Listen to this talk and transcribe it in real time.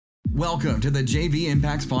Welcome to the JV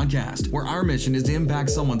Impacts Podcast, where our mission is to impact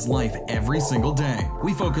someone's life every single day.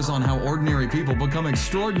 We focus on how ordinary people become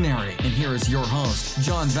extraordinary. And here is your host,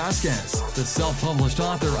 John Vasquez, the self-published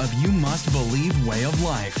author of You Must Believe Way of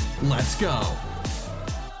Life. Let's go.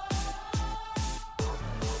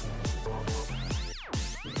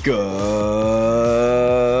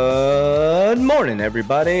 Good morning,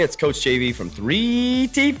 everybody. It's Coach JV from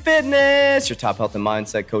 3T Fitness, your top health and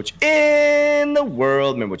mindset coach in the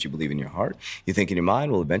world. Remember, what you believe in your heart, you think in your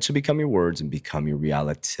mind, will eventually become your words and become your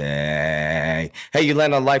reality. Hey, you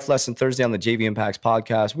land on Life Lesson Thursday on the JV Impacts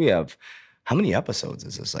Podcast. We have, how many episodes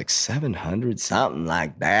is this? Like 700, something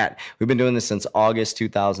like that. We've been doing this since August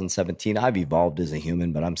 2017. I've evolved as a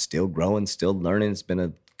human, but I'm still growing, still learning. It's been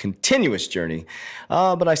a continuous journey,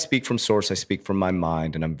 but I speak from source, I speak from my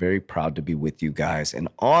mind, and I'm very proud to be with you guys and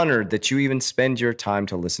honored that you even spend your time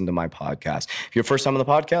to listen to my podcast. If you're first time on the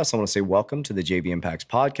podcast, I want to say welcome to the JV Impacts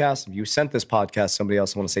Podcast. If you sent this podcast to somebody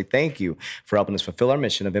else, I want to say thank you for helping us fulfill our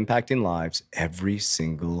mission of impacting lives every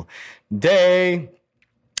single day.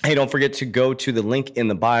 Hey, don't forget to go to the link in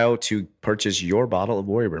the bio to purchase your bottle of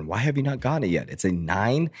Warrior Burn. Why have you not gotten it yet? It's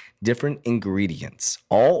 9 different ingredients,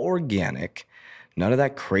 all organic. None of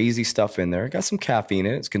that crazy stuff in there. Got some caffeine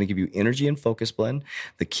in it. It's going to give you energy and focus blend.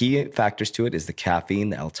 The key factors to it is the caffeine,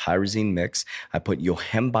 the L-tyrosine mix. I put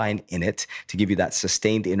yohimbine in it to give you that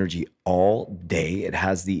sustained energy all day. It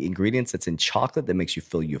has the ingredients that's in chocolate that makes you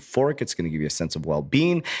feel euphoric. It's going to give you a sense of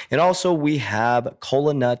well-being. And also we have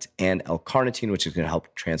cola nut and L-carnitine, which is going to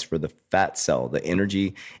help transfer the fat cell, the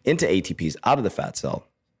energy into ATPs out of the fat cell.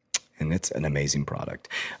 And it's an amazing product.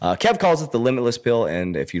 Kev calls it the Limitless Pill.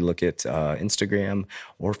 And if you look at Instagram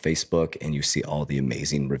or Facebook and you see all the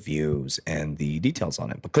amazing reviews and the details on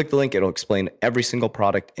it, but click the link. It'll explain every single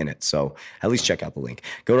product in it. So at least check out the link.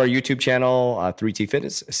 Go to our YouTube channel, 3T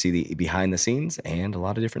Fitness, see the behind the scenes and a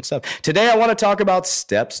lot of different stuff. Today, I want to talk about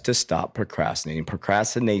steps to stop procrastinating.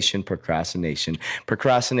 Procrastination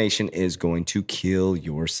is going to kill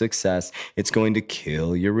your success. It's going to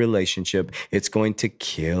kill your relationship. It's going to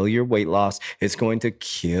kill your weight loss. It's going to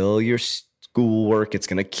kill your schoolwork. It's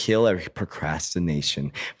going to kill every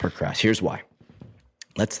procrastination. Here's why.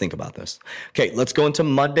 Let's think about this. Okay, let's go into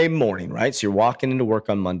Monday morning, right? So you're walking into work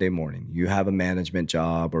on Monday morning. You have a management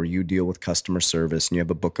job, or you deal with customer service and you have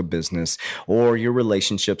a book of business, or your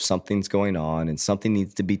relationship, something's going on and something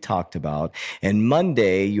needs to be talked about. And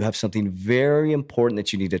Monday, you have something very important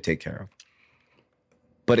that you need to take care of.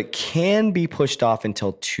 But it can be pushed off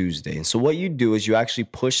until Tuesday. And so what you do is you actually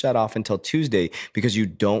push that off until Tuesday because you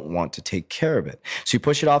don't want to take care of it. So you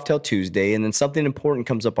push it off till Tuesday, and then something important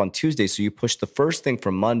comes up on Tuesday. So you push the first thing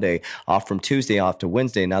from Monday off from Tuesday off to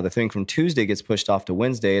Wednesday. Now the thing from Tuesday gets pushed off to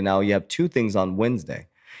Wednesday, and now you have 2 things on Wednesday.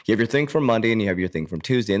 You have your thing from Monday and you have your thing from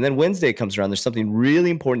Tuesday. And then Wednesday comes around. There's something really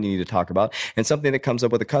important you need to talk about and something that comes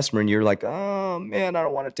up with a customer. And you're like, oh, man, I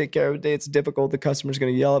don't want to take care of it today. It's difficult. The customer's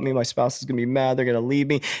going to yell at me. My spouse is going to be mad. They're going to leave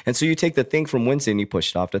me. And so you take the thing from Wednesday and you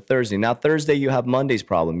push it off to Thursday. Now, Thursday, you have Monday's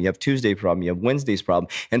problem. You have Tuesday's problem. You have Wednesday's problem.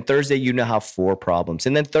 And Thursday, you now have 4 problems.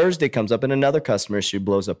 And then Thursday comes up and another customer issue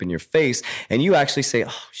blows up in your face. And you actually say,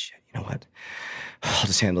 oh, shit, you know what? I'll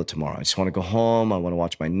just handle it tomorrow. I just want to go home. I want to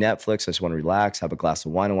watch my Netflix. I just want to relax, have a glass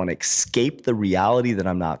of wine. I want to escape the reality that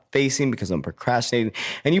I'm not facing because I'm procrastinating.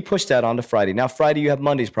 And you push that on to Friday. Now, Friday, you have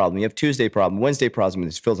Monday's problem. You have Tuesday problem, Wednesday problem.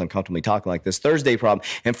 This feels uncomfortably talking like this. Thursday problem.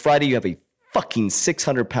 And Friday, you have a fucking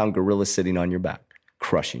 600-pound gorilla sitting on your back,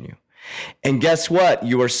 crushing you. And guess what?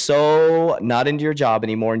 You are so not into your job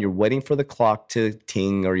anymore, and you're waiting for the clock to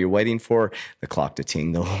ting, or you're waiting for the clock to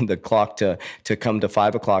ting, the clock to come to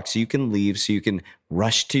 5 o'clock so you can leave, so you can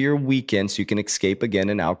rush to your weekend, so you can escape again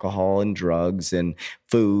in alcohol and drugs and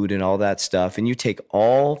food and all that stuff. And you take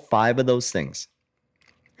all 5 of those things,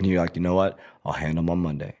 and you're like, you know what? I'll handle them on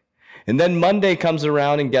Monday. And then Monday comes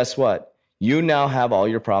around, and guess what? You now have all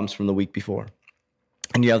your problems from the week before.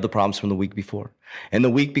 And you have the problems from the week before. And the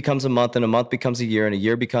week becomes a month, and a month becomes a year, and a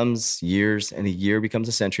year becomes years, and a year becomes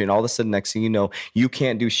a century. And all of a sudden, next thing you know, you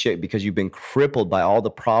can't do shit because you've been crippled by all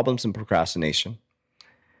the problems and procrastination.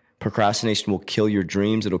 Procrastination will kill your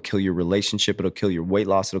dreams. It'll kill your relationship. It'll kill your weight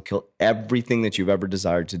loss. It'll kill everything that you've ever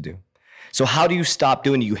desired to do. So how do you stop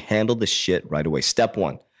doing it? You handle the shit right away. Step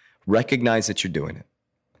 1, recognize that you're doing it.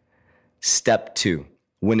 Step 2,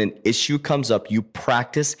 when an issue comes up, you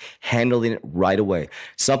practice handling it right away.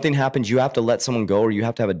 Something happens, you have to let someone go, or you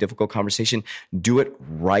have to have a difficult conversation. Do it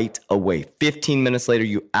right away. 15 minutes later,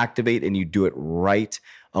 you activate and you do it right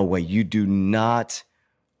away. You do not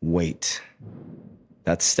wait.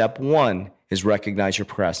 That's step 1, is recognize you're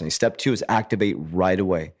procrastinating. Step 2 is activate right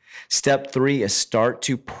away. Step 3 is start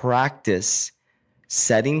to practice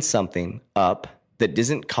setting something up that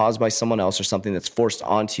isn't caused by someone else or something that's forced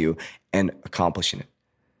onto you and accomplishing it.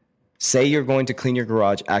 Say you're going to clean your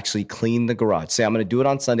garage, actually clean the garage. Say, I'm going to do it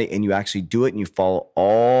on Sunday, and you actually do it and you follow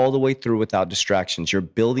all the way through without distractions. You're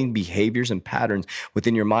building behaviors and patterns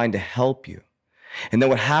within your mind to help you. And then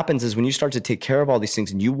what happens is when you start to take care of all these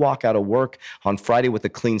things and you walk out of work on Friday with a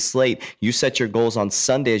clean slate, you set your goals on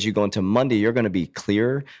Sunday. As you go into Monday, you're going to be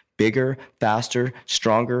clearer, bigger, faster,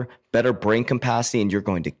 stronger, better brain capacity, and you're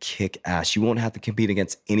going to kick ass. You won't have to compete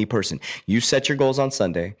against any person. You set your goals on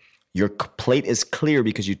Sunday. Your plate is clear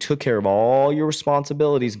because you took care of all your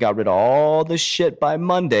responsibilities, got rid of all the shit by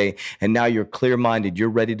Monday, and now you're clear-minded. You're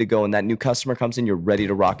ready to go, and that new customer comes in, you're ready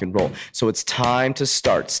to rock and roll. So it's time to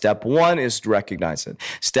start. Step 1 is to recognize it.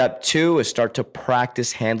 Step 2 is start to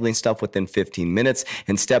practice handling stuff within 15 minutes.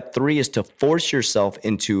 And step 3 is to force yourself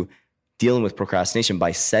into dealing with procrastination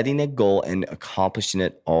by setting a goal and accomplishing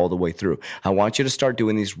it all the way through. I want you to start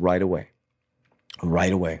doing these right away.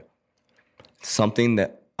 Right away. Something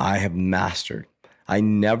that I have mastered. I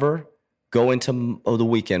never go into the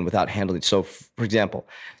weekend without handling. So for example,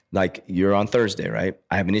 like you're on Thursday, right?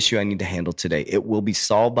 I have an issue I need to handle today. It will be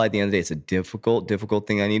solved by the end of the day. It's a difficult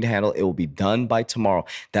thing I need to handle. It will be done by tomorrow.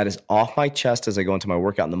 That is off my chest as I go into my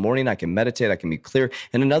workout in the morning. I can meditate, I can be clear,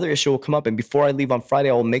 and another issue will come up. And before I leave on Friday,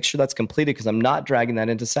 I will make sure that's completed because I'm not dragging that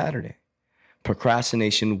into Saturday.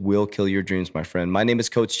 Procrastination will kill your dreams, my friend. My name is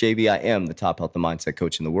Coach JV. I am the top health and mindset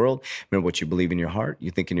coach in the world. Remember, what you believe in your heart,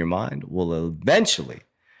 you think in your mind, will eventually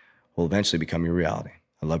become your reality.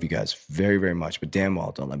 I love you guys very, very much, but damn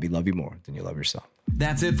well, don't let me love you more than you love yourself.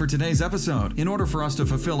 That's it for today's episode. In order for us to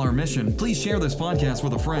fulfill our mission, please share this podcast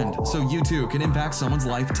with a friend so you too can impact someone's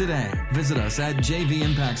life today. Visit us at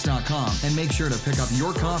jvimpacts.com and make sure to pick up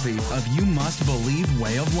your copy of You Must Believe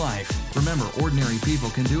Way of Life. Remember, ordinary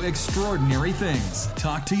people can do extraordinary things.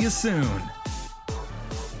 Talk to you soon.